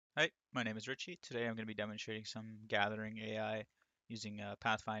Hi, my name is Richie. Today I'm going to be demonstrating some gathering AI using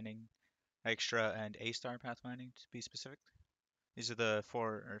pathfinding, Dijkstra and A star pathfinding to be specific. These are the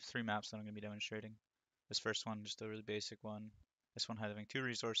three maps that I'm going to be demonstrating. This first one, just a really basic one. This one having two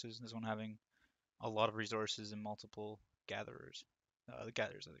resources. This one having a lot of resources and multiple gatherers. The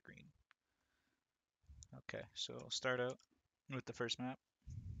gatherers are the green. Okay, so I'll start out with the first map.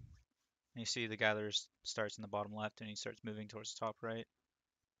 And you see the gatherer starts in the bottom left and he starts moving towards the top right.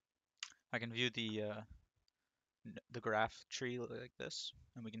 I can view the graph tree like this,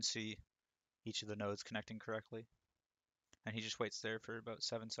 and we can see each of the nodes connecting correctly. And he just waits there for about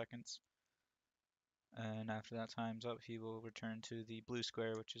 7 seconds. And after that time's up, he will return to the blue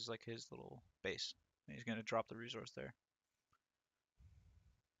square, which is like his little base. And he's going to drop the resource there.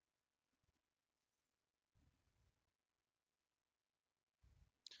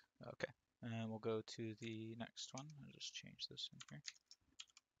 Okay, and we'll go to the next one. I'll just change this in here.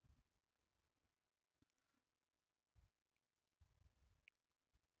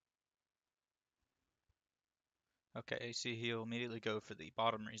 Okay, you see he'll immediately go for the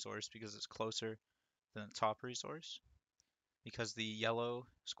bottom resource because it's closer than the top resource, because the yellow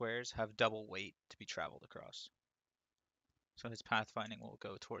squares have double weight to be traveled across. So his pathfinding will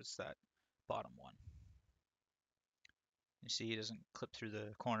go towards that bottom one. You see he doesn't clip through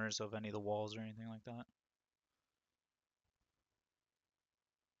the corners of any of the walls or anything like that.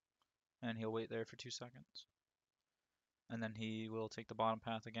 And he'll wait there for 2 seconds. And then he will take the bottom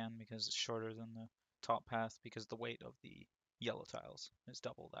path again because it's shorter than the top path because the weight of the yellow tiles is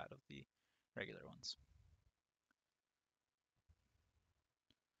double that of the regular ones.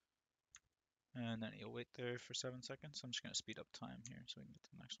 And then he'll wait there for 7 seconds. I'm just going to speed up time here so we can get to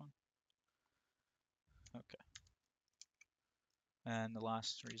the next one. Okay. And the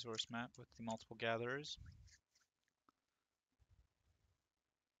last resource map with the multiple gatherers.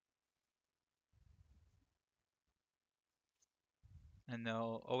 And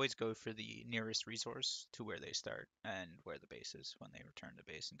they'll always go for the nearest resource to where they start and where the base is when they return to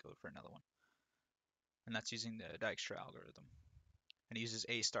base and go for another one. And that's using the Dijkstra algorithm. And it uses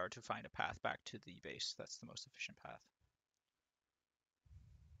A star to find a path back to the base. That's the most efficient path.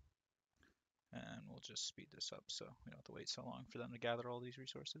 And we'll just speed this up so we don't have to wait so long for them to gather all these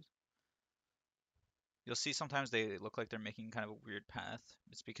resources. You'll see sometimes they look like they're making kind of a weird path.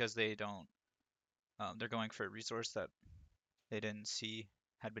 It's because they don't, they're going for a resource that they didn't see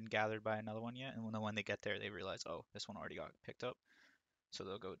had been gathered by another one yet. And when they get there, they realize, oh, this one already got picked up. So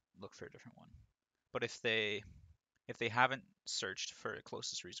they'll go look for a different one. But if they haven't searched for a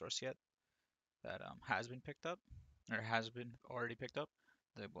closest resource yet that has been picked up or has been already picked up,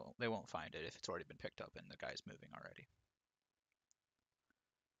 they won't find it if it's already been picked up and the guy's moving already.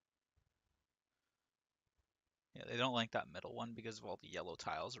 Yeah, they don't like that middle one because of all the yellow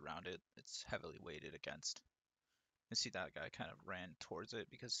tiles around it. It's heavily weighted against. You see that guy kind of ran towards it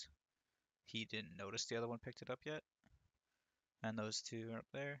because he didn't notice the other one picked it up yet. And those two are up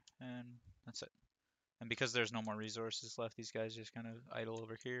there, and that's it. And because there's no more resources left, these guys just kind of idle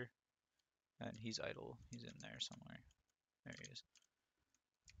over here. And he's idle. He's in there somewhere. There he is.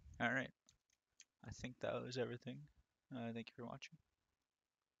 All right. I think that was everything. Thank you for watching.